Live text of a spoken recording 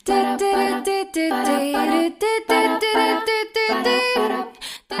Hello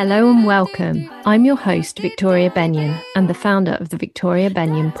and welcome. I'm your host, Victoria Benyon, and the founder of the Victoria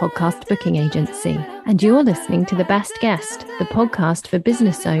Benyon Podcast Booking Agency. And you're listening to The Best Guest, the podcast for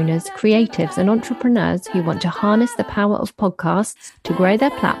business owners, creatives, and entrepreneurs who want to harness the power of podcasts to grow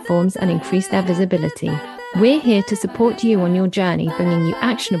their platforms and increase their visibility. We're here to support you on your journey, bringing you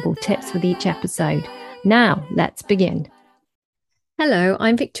actionable tips with each episode. Now, let's begin. Hello,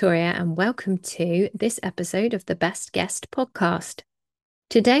 I'm Victoria, and welcome to this episode of the Best Guest podcast.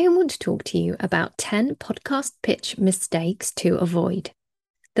 Today, I want to talk to you about 10 podcast pitch mistakes to avoid.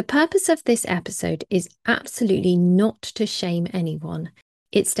 The purpose of this episode is absolutely not to shame anyone.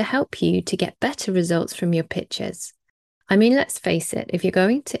 It's to help you to get better results from your pitches. I mean, let's face it, if you're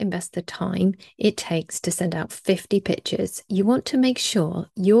going to invest the time it takes to send out 50 pitches, you want to make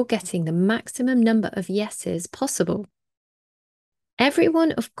sure you're getting the maximum number of yeses possible.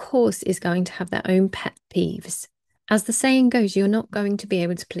 Everyone, of course, is going to have their own pet peeves. As the saying goes, you're not going to be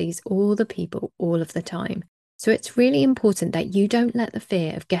able to please all the people all of the time. So it's really important that you don't let the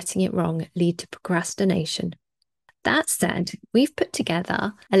fear of getting it wrong lead to procrastination. That said, we've put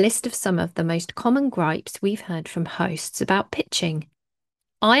together a list of some of the most common gripes we've heard from hosts about pitching.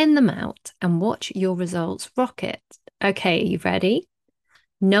 Iron them out and watch your results rocket. Okay, are you ready?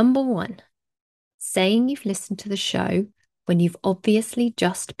 Number 1, saying you've listened to the show when you've obviously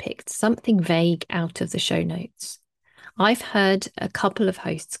just picked something vague out of the show notes. I've heard a couple of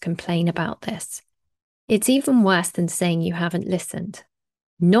hosts complain about this. It's even worse than saying you haven't listened.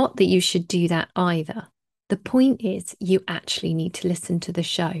 Not that you should do that either. The point is, you actually need to listen to the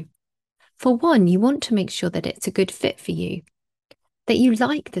show. For one, you want to make sure that it's a good fit for you, that you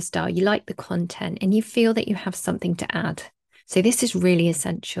like the style, you like the content, and you feel that you have something to add. So this is really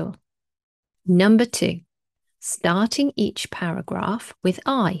essential. Number 2, starting each paragraph with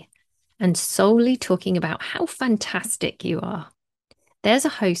I, and solely talking about how fantastic you are. There's a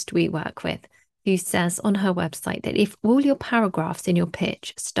host we work with who says on her website that if all your paragraphs in your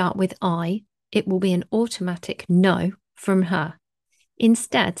pitch start with I, it will be an automatic no from her.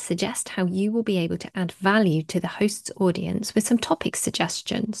 Instead, suggest how you will be able to add value to the host's audience with some topic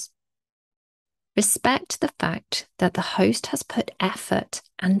suggestions. Respect the fact that the host has put effort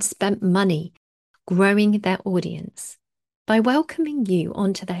and spent money growing their audience. By welcoming you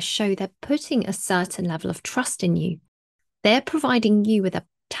onto their show, they're putting a certain level of trust in you. They're providing you with a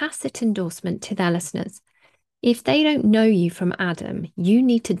tacit endorsement to their listeners. If they don't know you from Adam, you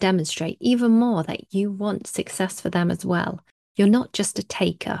need to demonstrate even more that you want success for them as well. You're not just a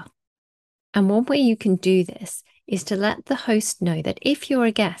taker. And one way you can do this is to let the host know that if you're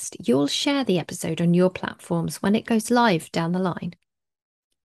a guest, you'll share the episode on your platforms when it goes live down the line.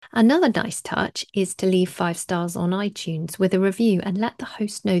 Another nice touch is to leave 5 stars on iTunes with a review and let the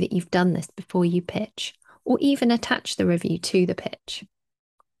host know that you've done this before you pitch, or even attach the review to the pitch.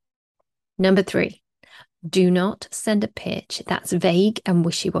 Number 3, do not send a pitch that's vague and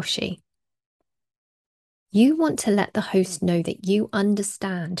wishy-washy. You want to let the host know that you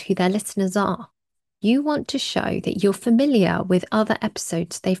understand who their listeners are. You want to show that you're familiar with other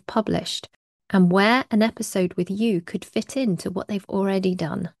episodes they've published and where an episode with you could fit into what they've already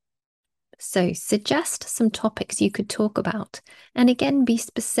done. So suggest some topics you could talk about, and again, be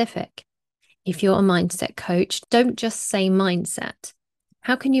specific. If you're a mindset coach, don't just say mindset.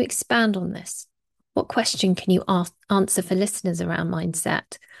 How can you expand on this? What question can you answer for listeners around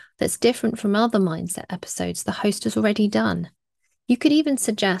mindset that's different from other mindset episodes the host has already done? You could even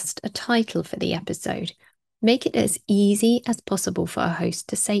suggest a title for the episode. Make it as easy as possible for a host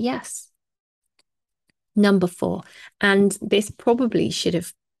to say yes. Number 4, and this probably should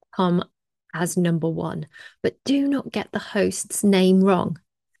have come as number 1, but do not get the host's name wrong.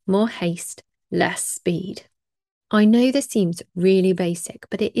 More haste, less speed. I know this seems really basic,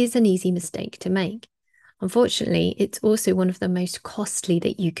 but it is an easy mistake to make. Unfortunately, it's also one of the most costly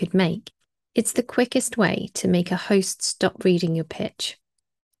that you could make. It's the quickest way to make a host stop reading your pitch.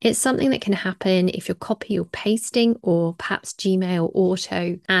 It's something that can happen if you're copy or pasting, or perhaps Gmail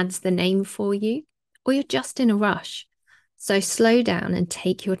Auto adds the name for you, or you're just in a rush. So slow down and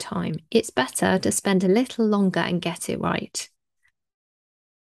take your time. It's better to spend a little longer and get it right.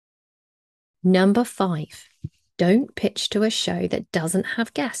 Number 5, don't pitch to a show that doesn't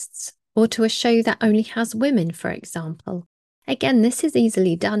have guests, or to a show that only has women, for example. Again, this is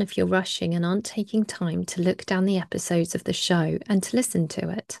easily done if you're rushing and aren't taking time to look down the episodes of the show and to listen to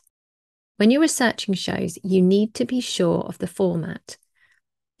it. When you're researching shows, you need to be sure of the format.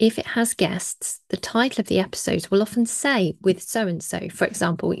 If it has guests, the title of the episodes will often say with so-and-so. For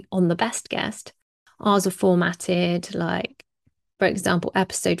example, on The Best Guest, ours are formatted like For example,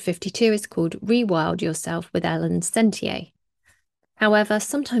 episode 52 is called Rewild Yourself with Ellen Sentier. However,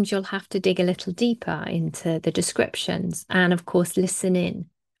 sometimes you'll have to dig a little deeper into the descriptions and, of course, listen in.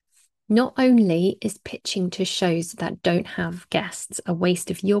 Not only is pitching to shows that don't have guests a waste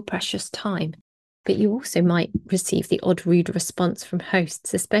of your precious time, but you also might receive the odd rude response from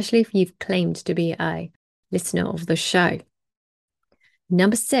hosts, especially if you've claimed to be a listener of the show.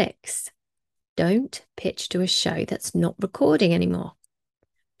 Number 6, don't pitch to a show that's not recording anymore.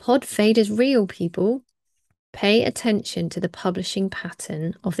 Pod fade is real, people. Pay attention to the publishing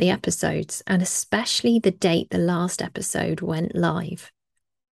pattern of the episodes and especially the date the last episode went live.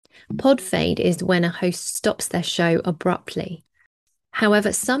 Pod fade is when a host stops their show abruptly.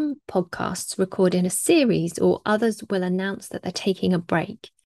 However, some podcasts record in a series or others will announce that they're taking a break.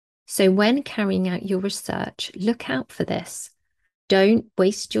 So when carrying out your research, look out for this. Don't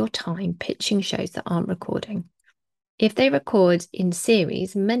waste your time pitching shows that aren't recording. If they record in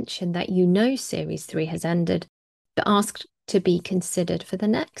series, mention that you know series 3 has ended, but ask to be considered for the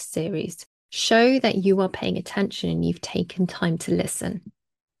next series. Show that you are paying attention and you've taken time to listen.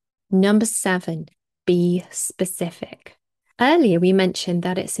 Number 7, be specific. Earlier, we mentioned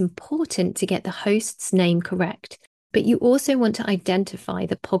that it's important to get the host's name correct, but you also want to identify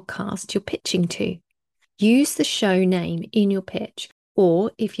the podcast you're pitching to. Use the show name in your pitch,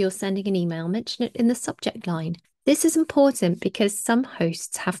 or if you're sending an email, mention it in the subject line. This is important because some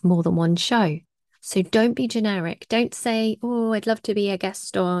hosts have more than one show. So don't be generic. Don't say, oh, I'd love to be a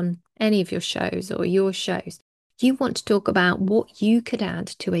guest on any of your shows or your shows. You want to talk about what you could add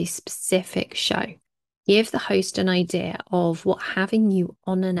to a specific show. Give the host an idea of what having you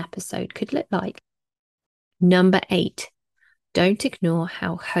on an episode could look like. Number 8, don't ignore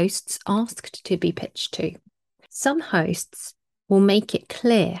how hosts asked to be pitched to. Some hosts will make it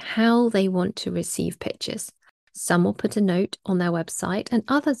clear how they want to receive pitches. Some will put a note on their website and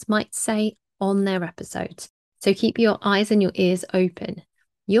others might say on their episodes. So keep your eyes and your ears open.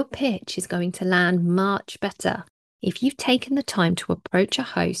 Your pitch is going to land much better if you've taken the time to approach a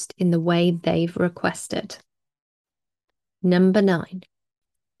host in the way they've requested. Number 9,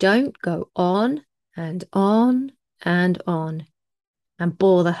 don't go on and on and on and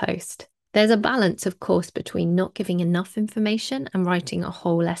bore the host. There's a balance, of course, between not giving enough information and writing a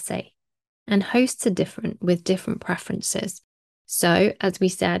whole essay. And hosts are different with different preferences. So, as we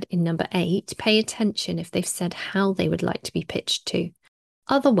said in number 8, pay attention if they've said how they would like to be pitched to.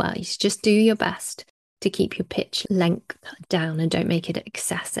 Otherwise, just do your best to keep your pitch length down and don't make it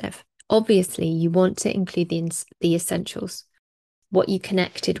excessive. Obviously, you want to include the essentials. What you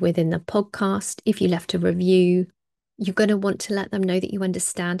connected with in the podcast, if you left a review, you're going to want to let them know that you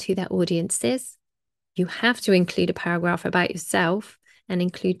understand who their audience is. You have to include a paragraph about yourself and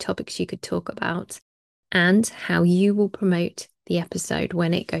include topics you could talk about and how you will promote the episode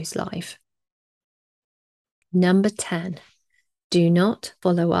when it goes live. Number 10, do not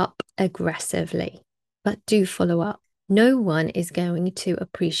follow up aggressively, but do follow up. No one is going to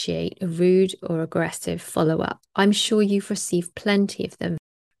appreciate a rude or aggressive follow-up. I'm sure you've received plenty of them.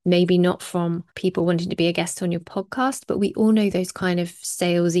 Maybe not from people wanting to be a guest on your podcast, but we all know those kind of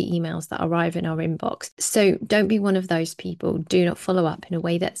salesy emails that arrive in our inbox. So don't be one of those people. Do not follow up in a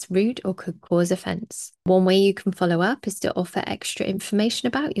way that's rude or could cause offense. One way you can follow up is to offer extra information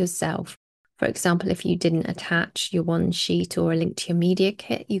about yourself. For example, if you didn't attach your one sheet or a link to your media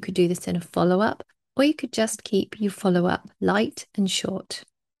kit, you could do this in a follow-up, or you could just keep your follow-up light and short.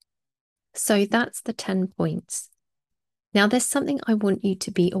 So that's the 10 points. Now, there's something I want you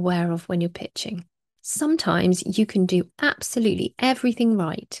to be aware of when you're pitching. Sometimes you can do absolutely everything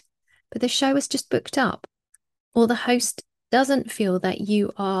right, but the show is just booked up, or the host doesn't feel that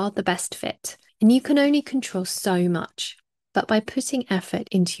you are the best fit, and you can only control so much. But by putting effort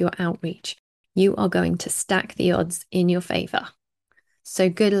into your outreach, you are going to stack the odds in your favor. So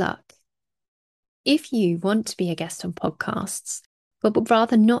good luck. If you want to be a guest on podcasts, but would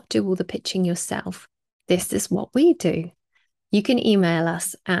rather not do all the pitching yourself, this is what we do. You can email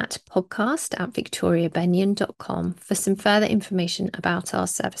us at podcast@victoriabenyon.com for some further information about our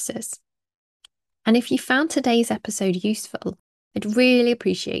services. And if you found today's episode useful, I'd really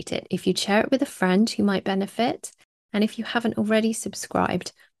appreciate it if you'd share it with a friend who might benefit. And if you haven't already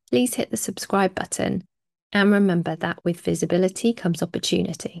subscribed, please hit the subscribe button. And remember that with visibility comes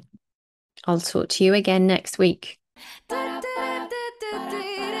opportunity. I'll talk to you again next week.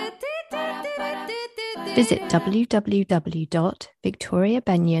 Visit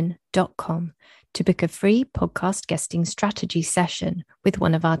www.victoriabenyon.com to book a free podcast guesting strategy session with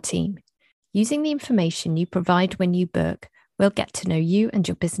one of our team. Using the information you provide when you book, we'll get to know you and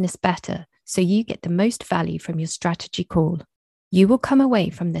your business better so you get the most value from your strategy call. You will come away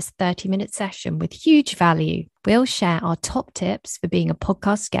from this 30-minute session with huge value. We'll share our top tips for being a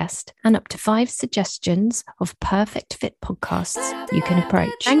podcast guest and up to 5 suggestions of perfect fit podcasts you can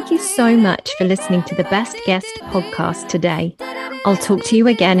approach. Thank you so much for listening to the Best Guest podcast today. I'll talk to you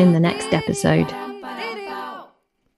again in the next episode.